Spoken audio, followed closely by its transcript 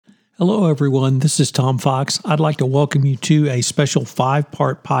Hello, everyone. This is Tom Fox. I'd like to welcome you to a special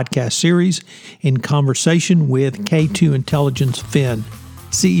 5-part podcast series in conversation with K2 Intelligence Fin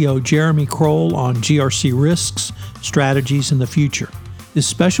CEO Jeremy Kroll on GRC risks, strategies, and the future. This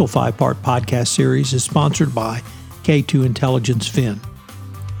special 5-part podcast series is sponsored by K2 Intelligence Fin.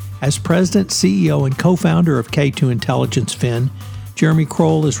 As President, CEO, and co-founder of K2 Intelligence Fin, Jeremy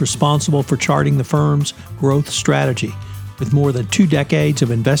Kroll is responsible for charting the firm's growth strategy. With more than 2 decades of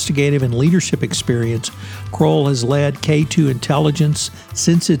investigative and leadership experience, Kroll has led K2 Intelligence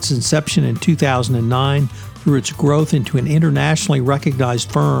since its inception in 2009 through its growth into an internationally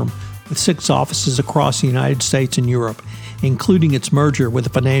recognized firm with 6 offices across the United States and Europe, including its merger with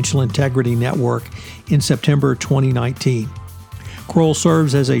the Financial Integrity Network in September 2019. Kroll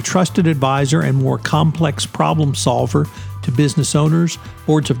serves as a trusted advisor and more complex problem solver to business owners,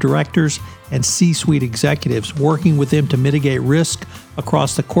 boards of directors, and C-suite executives, working with them to mitigate risk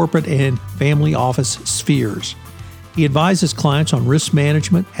across the corporate and family office spheres. He advises clients on risk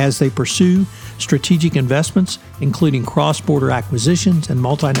management as they pursue strategic investments, including cross-border acquisitions and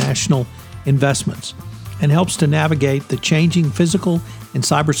multinational investments, and helps to navigate the changing physical and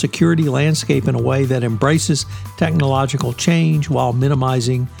cybersecurity landscape in a way that embraces technological change while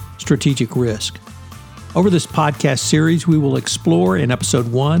minimizing strategic risk. Over this podcast series, we will explore in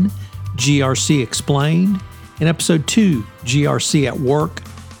Episode 1, GRC Explained, in Episode 2, GRC at Work,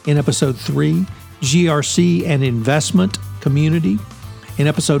 in Episode 3, GRC and Investment Community, in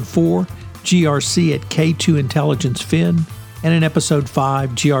Episode 4, GRC at K2 Intelligence Fin, and in Episode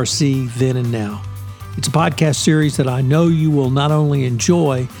 5, GRC Then and Now. It's a podcast series that I know you will not only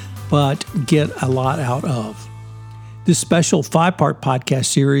enjoy, but get a lot out of. This special 5-part podcast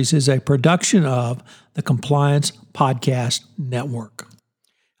series is a production of the Compliance Podcast Network.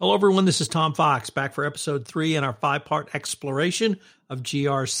 Hello, everyone. This is Tom Fox, back for Episode 3 in our 5-part exploration of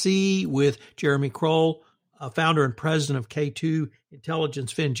GRC with Jeremy Kroll, founder and president of K2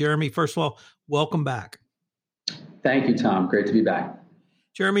 Intelligence Fin. Jeremy, first of all, welcome back. Thank you, Tom. Great to be back.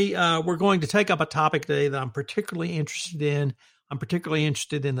 Jeremy, we're going to take up a topic today that I'm particularly interested in. I'm particularly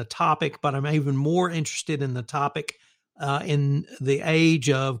interested in the topic, but I'm even more interested in the topic in the age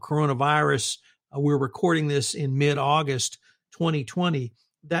of coronavirus. We're recording this in mid-August 2020.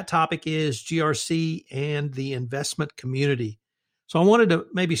 That topic is GRC and the investment community. So I wanted to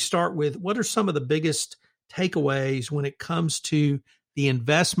maybe start with what are some of the biggest takeaways when it comes to the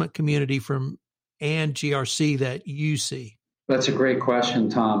investment community and GRC that you see? That's a great question,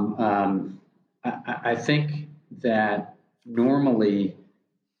 Tom. I think that normally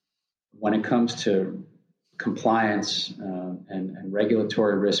when it comes to compliance and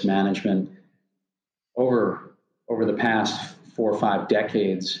regulatory risk management, over the past 4 or 5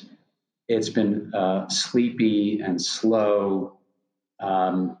 decades, it's been sleepy and slow,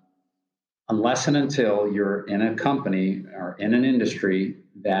 unless and until you're in a company or in an industry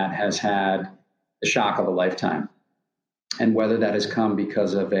that has had the shock of a lifetime. And whether that has come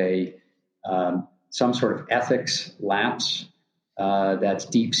because of some sort of ethics lapse that's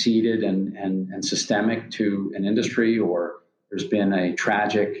deep-seated and systemic to an industry, or there's been a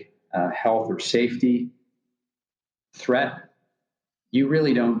tragic health or safety threat, you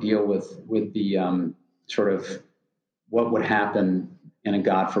really don't deal with the sort of what would happen in a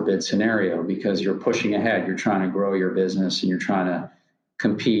God forbid scenario, because you're pushing ahead, you're trying to grow your business, and you're trying to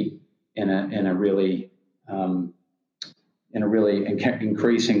compete in a really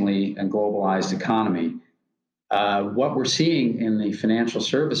increasingly and globalized economy. What we're seeing in the financial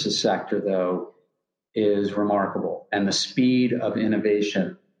services sector, though, is remarkable. And the speed of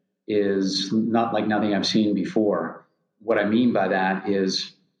innovation is not like nothing I've seen before. What I mean by that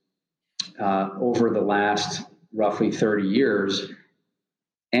is over the last roughly 30 years,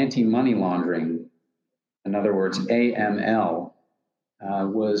 anti-money laundering, in other words, AML,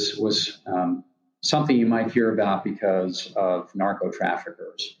 was something you might hear about because of narco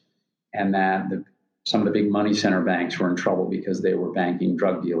traffickers, and that some of the big money center banks were in trouble because they were banking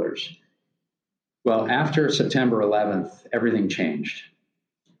drug dealers. Well, after September 11th, everything changed.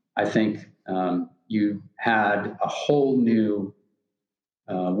 I think you had a whole new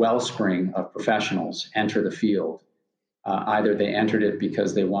wellspring of professionals enter the field. Either they entered it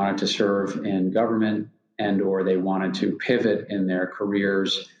because they wanted to serve in government or they wanted to pivot in their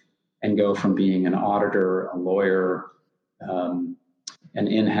careers and go from being an auditor, a lawyer, an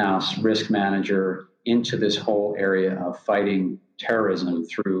in-house risk manager into this whole area of fighting terrorism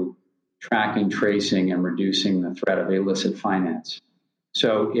through tracking, tracing, and reducing the threat of illicit finance.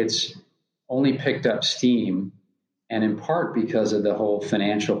 So it's only picked up steam, and in part because of the whole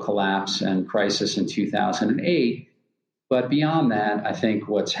financial collapse and crisis in 2008, But beyond that, I think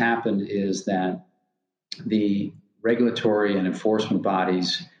what's happened is that the regulatory and enforcement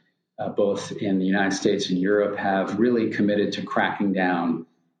bodies, both in the United States and Europe, have really committed to cracking down,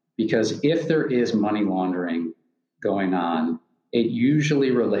 because if there is money laundering going on, it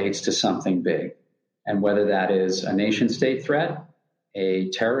usually relates to something big. And whether that is a nation state threat, a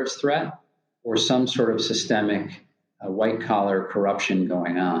terrorist threat, or some sort of systemic white collar corruption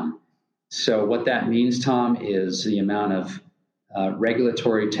going on. So what that means, Tom, is the amount of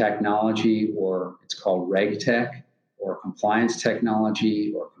regulatory technology, or it's called RegTech, or compliance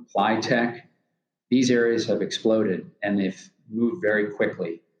technology, or comply tech. These areas have exploded, and they've moved very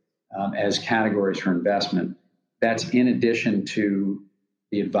quickly as categories for investment. That's in addition to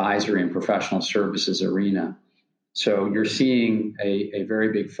the advisory and professional services arena. So you're seeing a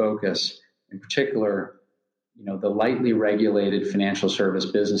very big focus, in particular, the lightly regulated financial service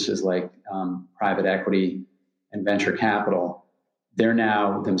businesses like private equity and venture capital. They're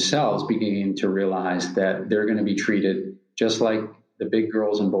now themselves beginning to realize that they're going to be treated just like the big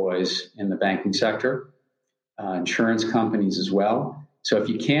girls and boys in the banking sector, insurance companies as well. So if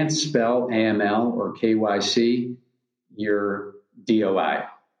you can't spell AML or KYC, you're DOI.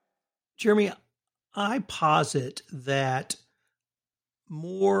 Jeremy, I posit that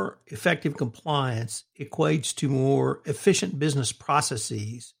more effective compliance equates to more efficient business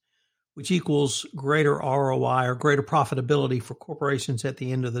processes, which equals greater ROI or greater profitability for corporations at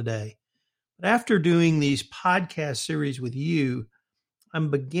the end of the day. But after doing these podcast series with you,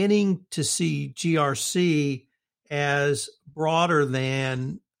 I'm beginning to see GRC as broader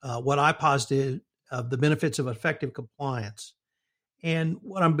than what I posited of the benefits of effective compliance. And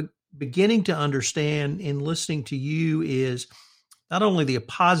what I'm beginning to understand in listening to you is not only the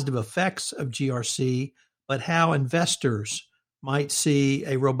positive effects of GRC, but how investors might see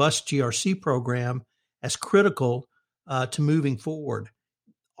a robust GRC program as critical to moving forward.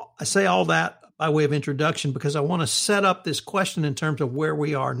 I say all that by way of introduction because I want to set up this question in terms of where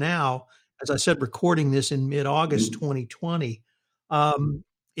we are now. As I said, recording this in mid-August 2020.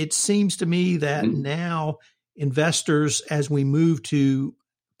 It seems to me that now investors, as we move to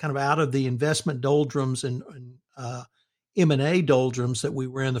kind of out of the investment doldrums and M&A doldrums that we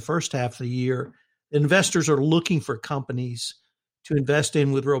were in the first half of the year, investors are looking for companies to invest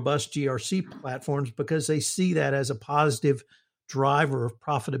in with robust GRC platforms because they see that as a positive driver of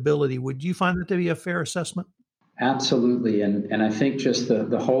profitability. Would you find that to be a fair assessment? Absolutely. And I think just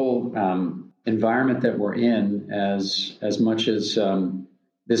the whole environment that we're in, as much as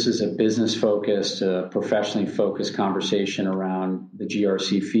this is a business-focused, professionally focused conversation around the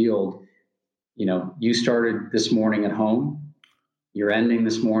GRC field, you started this morning at home, you're ending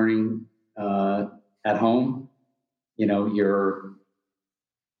this morning at home, you're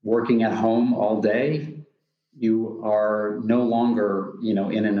working at home all day. You are no longer, in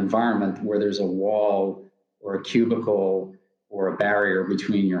an environment where there's a wall or a cubicle or a barrier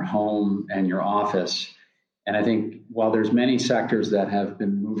between your home and your office. And I think while there's many sectors that have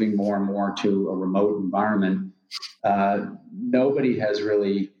been moving more and more to a remote environment, nobody has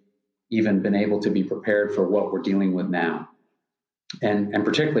really even been able to be prepared for what we're dealing with now. And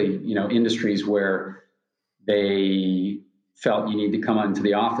particularly, industries where they felt you need to come into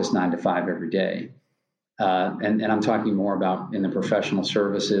the office 9 to 5 every day. And I'm talking more about in the professional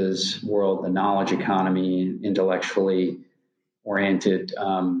services world, the knowledge economy, intellectually oriented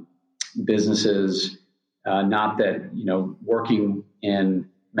businesses. Not that, working in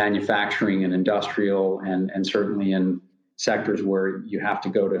manufacturing and industrial and certainly in sectors where you have to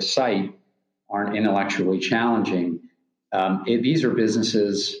go to site aren't intellectually challenging. These are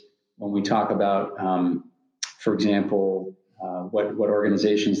businesses, when we talk about, for example, what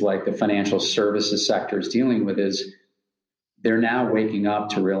organizations like the financial services sector is dealing with is they're now waking up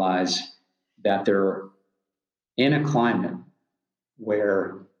to realize that they're in a climate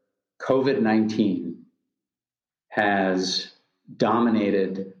where COVID-19 has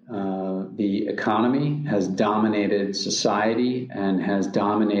dominated the economy, has dominated society, and has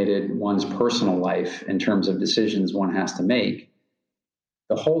dominated one's personal life in terms of decisions one has to make.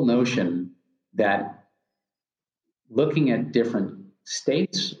 The whole notion that looking at different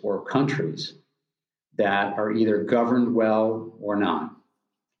states or countries that are either governed well or not,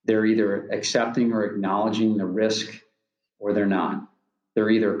 they're either accepting or acknowledging the risk or they're not. They're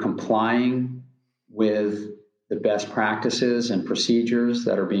either complying with the best practices and procedures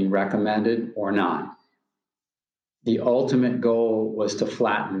that are being recommended or not. The ultimate goal was to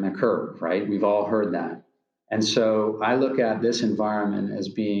flatten the curve, right? We've all heard that. And so I look at this environment as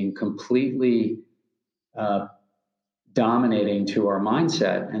being completely dominating to our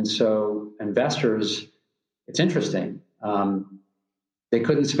mindset. And so investors, it's interesting. They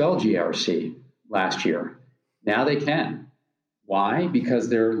couldn't spell GRC last year. Now they can. Why? Because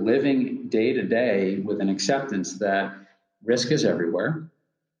they're living day to day with an acceptance that risk is everywhere.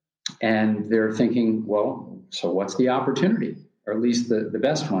 And they're thinking, well, so what's the opportunity? Or at least the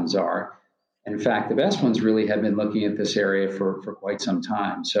best ones are. In fact, the best ones really have been looking at this area for quite some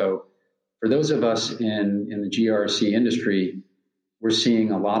time. So for those of us in the GRC industry, we're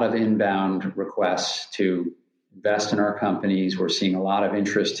seeing a lot of inbound requests to invest in our companies. We're seeing a lot of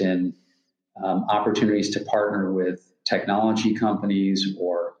interest in opportunities to partner with technology companies,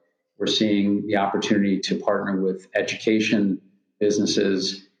 or we're seeing the opportunity to partner with education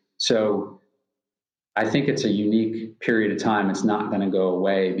businesses. So I think it's a unique period of time. It's not going to go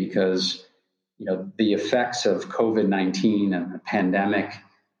away because, the effects of COVID-19 and the pandemic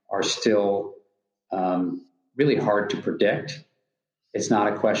are still really hard to predict. It's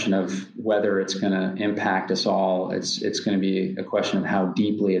not a question of whether it's going to impact us all. It's going to be a question of how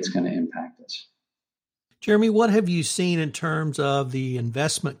deeply it's going to impact us. Jeremy, what have you seen in terms of the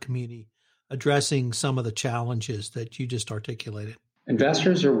investment community addressing some of the challenges that you just articulated?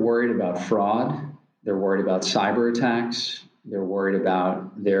 Investors are worried about fraud. They're worried about cyber attacks. They're worried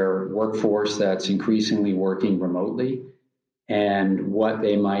about their workforce that's increasingly working remotely and what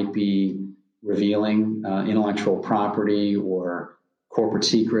they might be revealing, intellectual property or corporate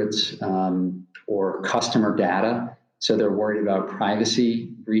secrets or customer data. So they're worried about privacy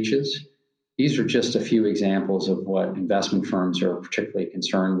breaches. These are just a few examples of what investment firms are particularly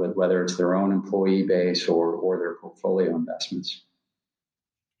concerned with, whether it's their own employee base or their portfolio investments.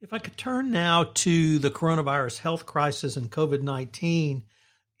 If I could turn now to the coronavirus health crisis and COVID-19,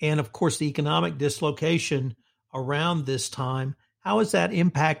 and of course the economic dislocation around this time, how has that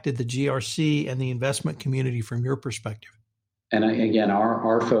impacted the GRC and the investment community from your perspective? And again,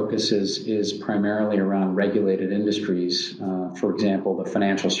 our focus is primarily around regulated industries, for example, the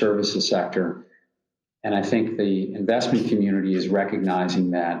financial services sector. And I think the investment community is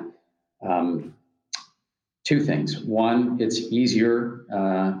recognizing that two things. One, it's easier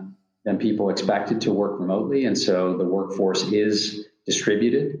than people expected to work remotely. And so the workforce is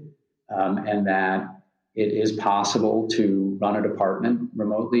distributed and that it is possible to run a department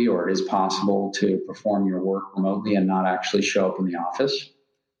remotely, or it is possible to perform your work remotely and not actually show up in the office.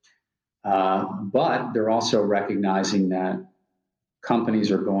 But they're also recognizing that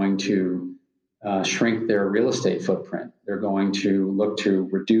companies are going to shrink their real estate footprint. They're going to look to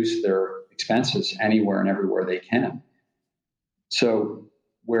reduce their expenses anywhere and everywhere they can. So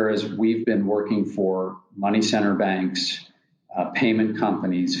whereas we've been working for money center banks, payment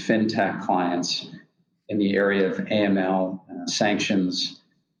companies, fintech clients in the area of AML, sanctions,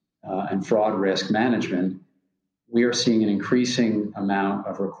 and fraud risk management, we are seeing an increasing amount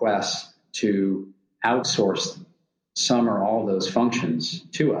of requests to outsource some or all those functions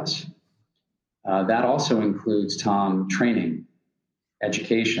to us. That also includes, Tom, training,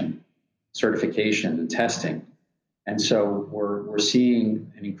 education, certification, and testing. And so we're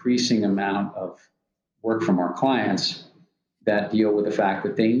seeing an increasing amount of work from our clients that deal with the fact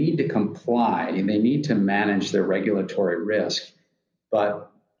that they need to comply and they need to manage their regulatory risk,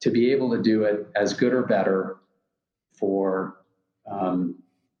 but to be able to do it as good or better for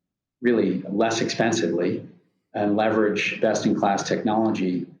really less expensively and leverage best-in-class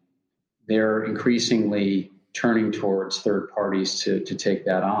technology, they're increasingly turning towards third parties to take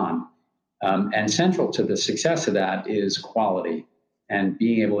that on. And central to the success of that is quality and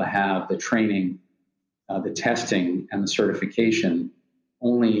being able to have the training, the testing, and the certification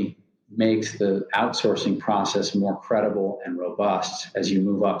only makes the outsourcing process more credible and robust as you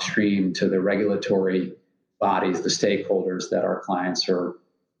move upstream to the regulatory bodies, the stakeholders that our clients are,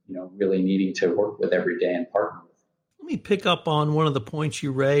 really needing to work with every day and partner with. Let me pick up on one of the points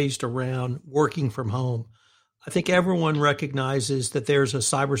you raised around working from home. I think everyone recognizes that there's a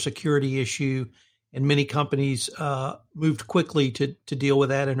cybersecurity issue, and many companies moved quickly to deal with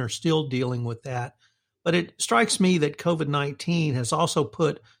that and are still dealing with that. But it strikes me that COVID-19 has also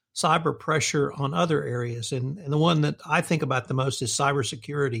put cyber pressure on other areas. And the one that I think about the most is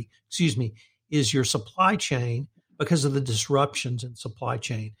cybersecurity, is your supply chain, because of the disruptions in supply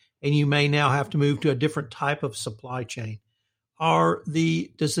chain. And you may now have to move to a different type of supply chain. Does the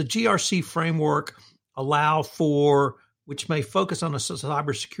GRC framework allow for, which may focus on a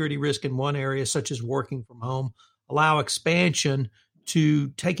cybersecurity risk in one area, such as working from home, allow expansion to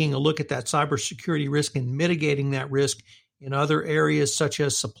taking a look at that cybersecurity risk and mitigating that risk in other areas such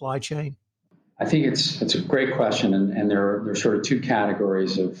as supply chain? I think it's a great question, and there are sort of two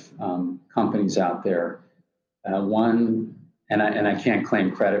categories of companies out there. One, and I can't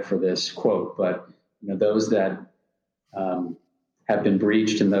claim credit for this quote, but those that have been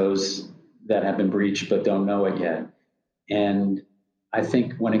breached and those that have been breached but don't know it yet. And I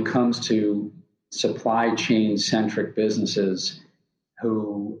think when it comes to supply chain centric businesses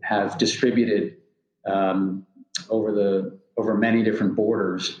who have distributed over many different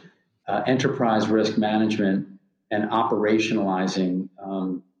borders, enterprise risk management and operationalizing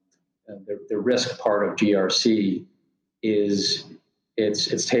the risk part of GRC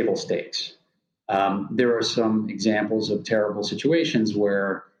it's table stakes. There are some examples of terrible situations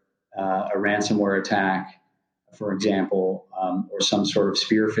where a ransomware attack, for example, or some sort of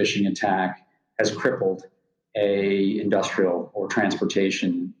spear phishing attack has crippled a industrial or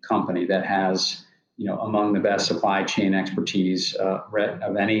transportation company that has, among the best supply chain expertise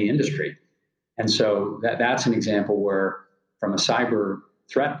of any industry. And so that's an example where, from a cyber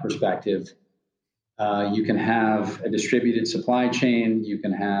threat perspective, you can have a distributed supply chain, you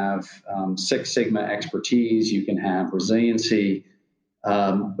can have Six Sigma expertise, you can have resiliency,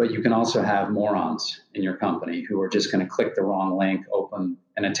 but you can also have morons in your company who are just going to click the wrong link, open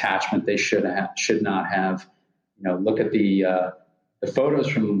an attachment they should not have. Look at the photos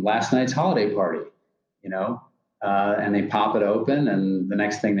from last night's holiday party, and they pop it open, and the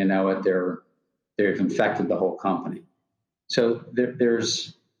next thing they know it, they've infected the whole company. So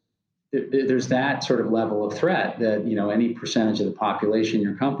there's that sort of level of threat that, any percentage of the population in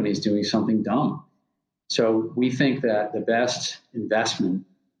your company is doing something dumb. So we think that the best investment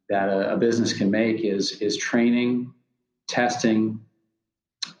that a business can make is training, testing,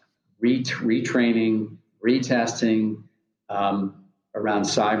 retraining, retesting around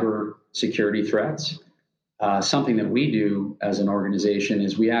cyber security threats. Something that we do as an organization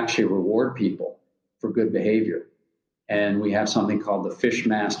is we actually reward people for good behavior. And we have something called the Fish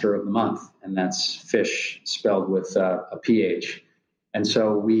Master of the Month, and that's fish spelled with a PH. And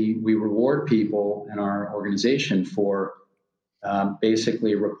so we reward people in our organization for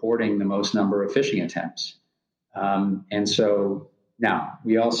basically reporting the most number of phishing attempts. And so now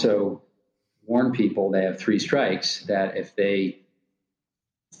we also warn people they have 3 strikes, that if they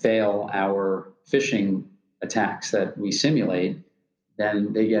fail our phishing attacks that we simulate,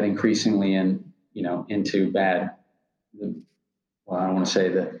 then they get increasingly into bad. Well, I don't want to say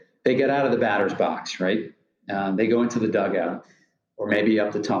that they get out of the batter's box, right? They go into the dugout or maybe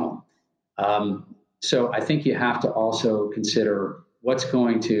up the tunnel. So I think you have to also consider what's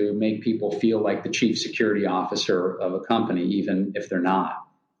going to make people feel like the chief security officer of a company, even if they're not.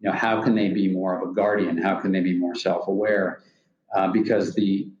 How can they be more of a guardian? How can they be more self-aware? Because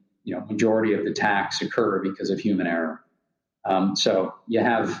the majority of the attacks occur because of human error. So you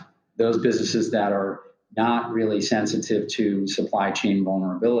have those businesses that are not really sensitive to supply chain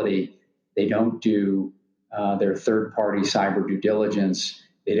vulnerability. They don't do their third-party cyber due diligence.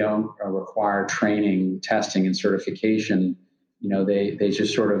 They don't require training, testing, and certification. They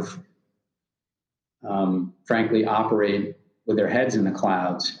just sort of, frankly, operate with their heads in the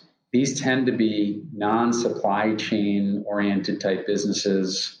clouds. These tend to be non-supply chain oriented type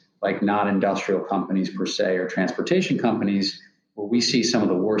businesses, like not industrial companies per se or transportation companies, where we see some of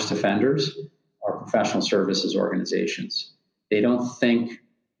the worst offenders are professional services organizations. They don't think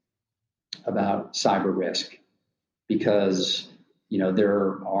about cyber risk because,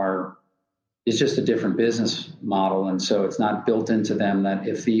 it's just a different business model. And so it's not built into them that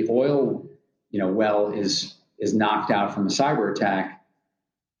if the oil, well is knocked out from a cyber attack,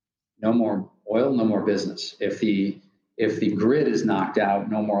 no more oil, no more business. If the grid is knocked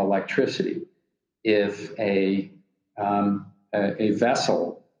out, no more electricity. If a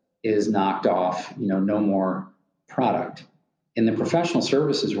vessel is knocked off, no more product. In the professional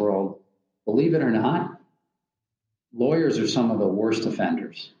services world, believe it or not, lawyers are some of the worst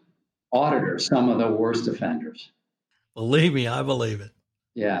offenders. Auditors, some of the worst offenders. Believe me, I believe it.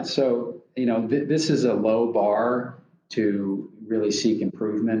 Yeah. So, this is a low bar to really seek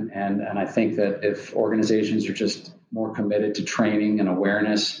improvement. And I think that if organizations are just more committed to training and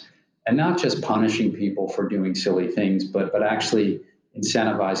awareness and not just punishing people for doing silly things, but actually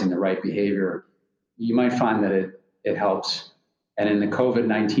incentivizing the right behavior, you might find that it helps. And in the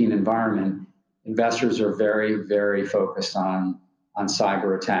COVID-19 environment, investors are very, very focused on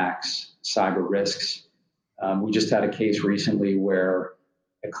cyber attacks, cyber risks. We just had a case recently where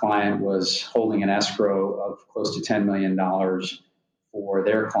a client was holding an escrow of close to $10 million for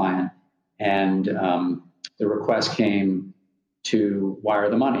their client, and the request came to wire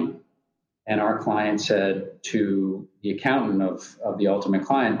the money. And our client said to the accountant of the ultimate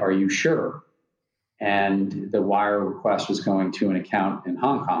client, "Are you sure?" And the wire request was going to an account in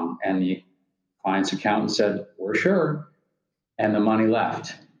Hong Kong. And the client's accountant said, "We're sure." And the money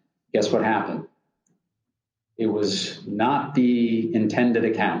left. Guess what happened? it was not the intended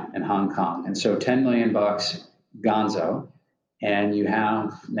account in Hong Kong. And so 10 million bucks, gonzo, and you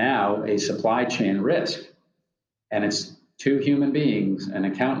have now a supply chain risk. And it's two human beings, an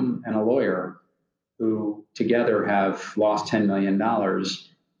accountant and a lawyer, who together have lost $10 million.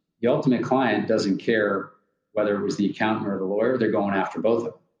 The ultimate client doesn't care whether it was the accountant or the lawyer, they're going after both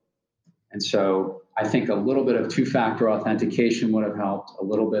of them. And so I think a little bit of two-factor authentication would have helped, a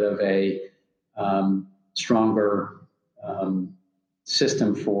little bit of a stronger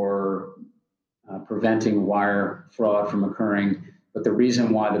system for preventing wire fraud from occurring. But the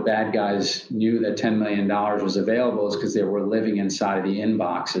reason why the bad guys knew that $10 million was available is because they were living inside of the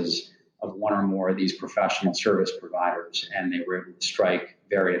inboxes of one or more of these professional service providers, and they were able to strike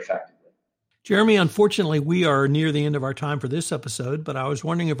very effectively. Jeremy, unfortunately, we are near the end of our time for this episode, but I was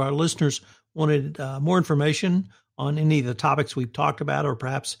wondering if our listeners wanted more information on any of the topics we've talked about, or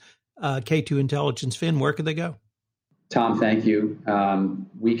perhaps K2 Intelligence Fin, where could they go? Tom, thank you.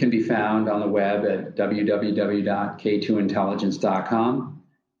 We can be found on the web at www.k2intelligence.com,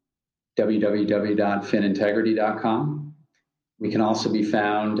 www.finintegrity.com. We can also be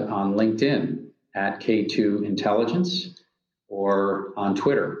found on LinkedIn at K2 Intelligence, or on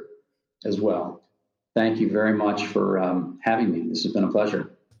Twitter as well. Thank you very much for having me. This has been a pleasure.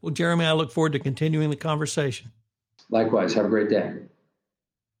 Well, Jeremy, I look forward to continuing the conversation. Likewise. Have a great day.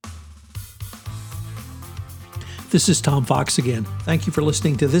 This is Tom Fox again. Thank you for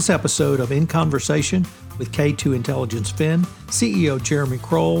listening to this episode of In Conversation with K2 Intelligence Fin, CEO Jeremy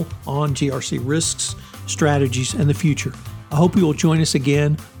Kroll on GRC risks, strategies, and the future. I hope you will join us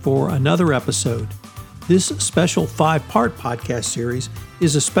again for another episode. This special 5-part podcast series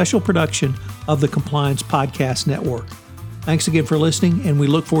is a special production of the Compliance Podcast Network. Thanks again for listening, and we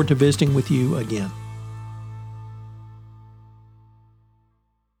look forward to visiting with you again.